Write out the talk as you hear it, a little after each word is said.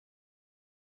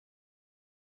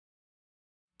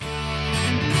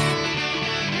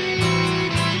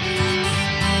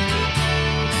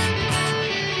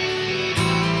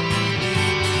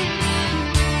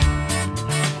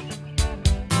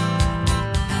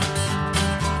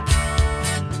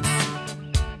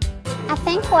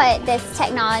what this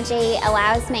technology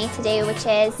allows me to do, which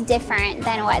is different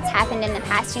than what's happened in the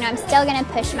past. You know, I'm still going to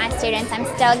push my students. I'm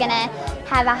still going to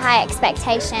have a high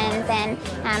expectations, and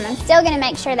I'm still going to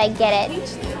make sure they get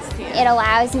it. It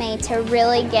allows me to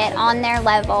really get on their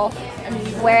level,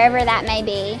 wherever that may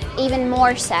be, even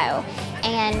more so,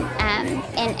 and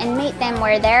meet them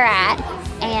where they're at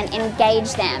and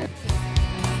engage them.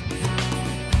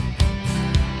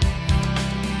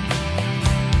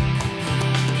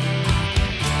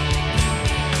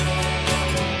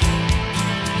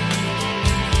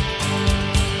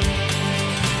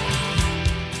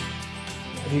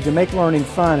 If you can make learning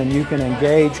fun and you can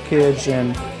engage kids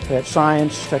in that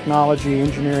science, technology,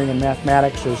 engineering, and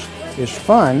mathematics is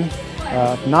fun,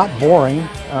 not boring,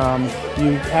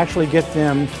 you actually get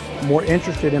them more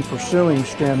interested in pursuing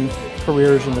STEM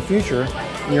careers in the future,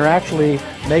 and you're actually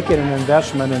making an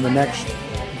investment in the next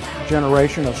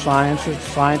generation of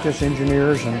scientists,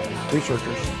 engineers, and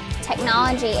researchers.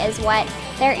 Technology is what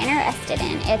they're interested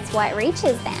in. It's what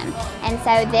reaches them. And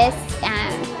so this,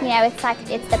 you know,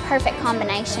 it's the perfect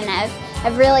combination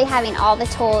of really having all the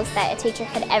tools that a teacher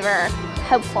could ever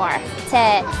hope for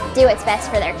to do what's best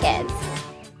for their kids.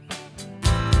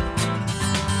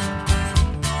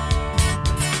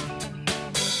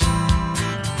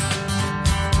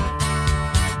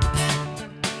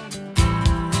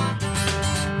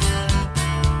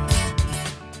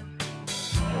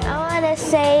 To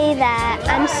say that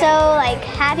I'm so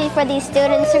happy for these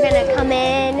students who are going to come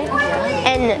in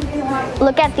and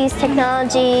look at these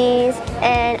technologies,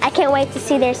 and I can't wait to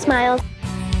see their smiles.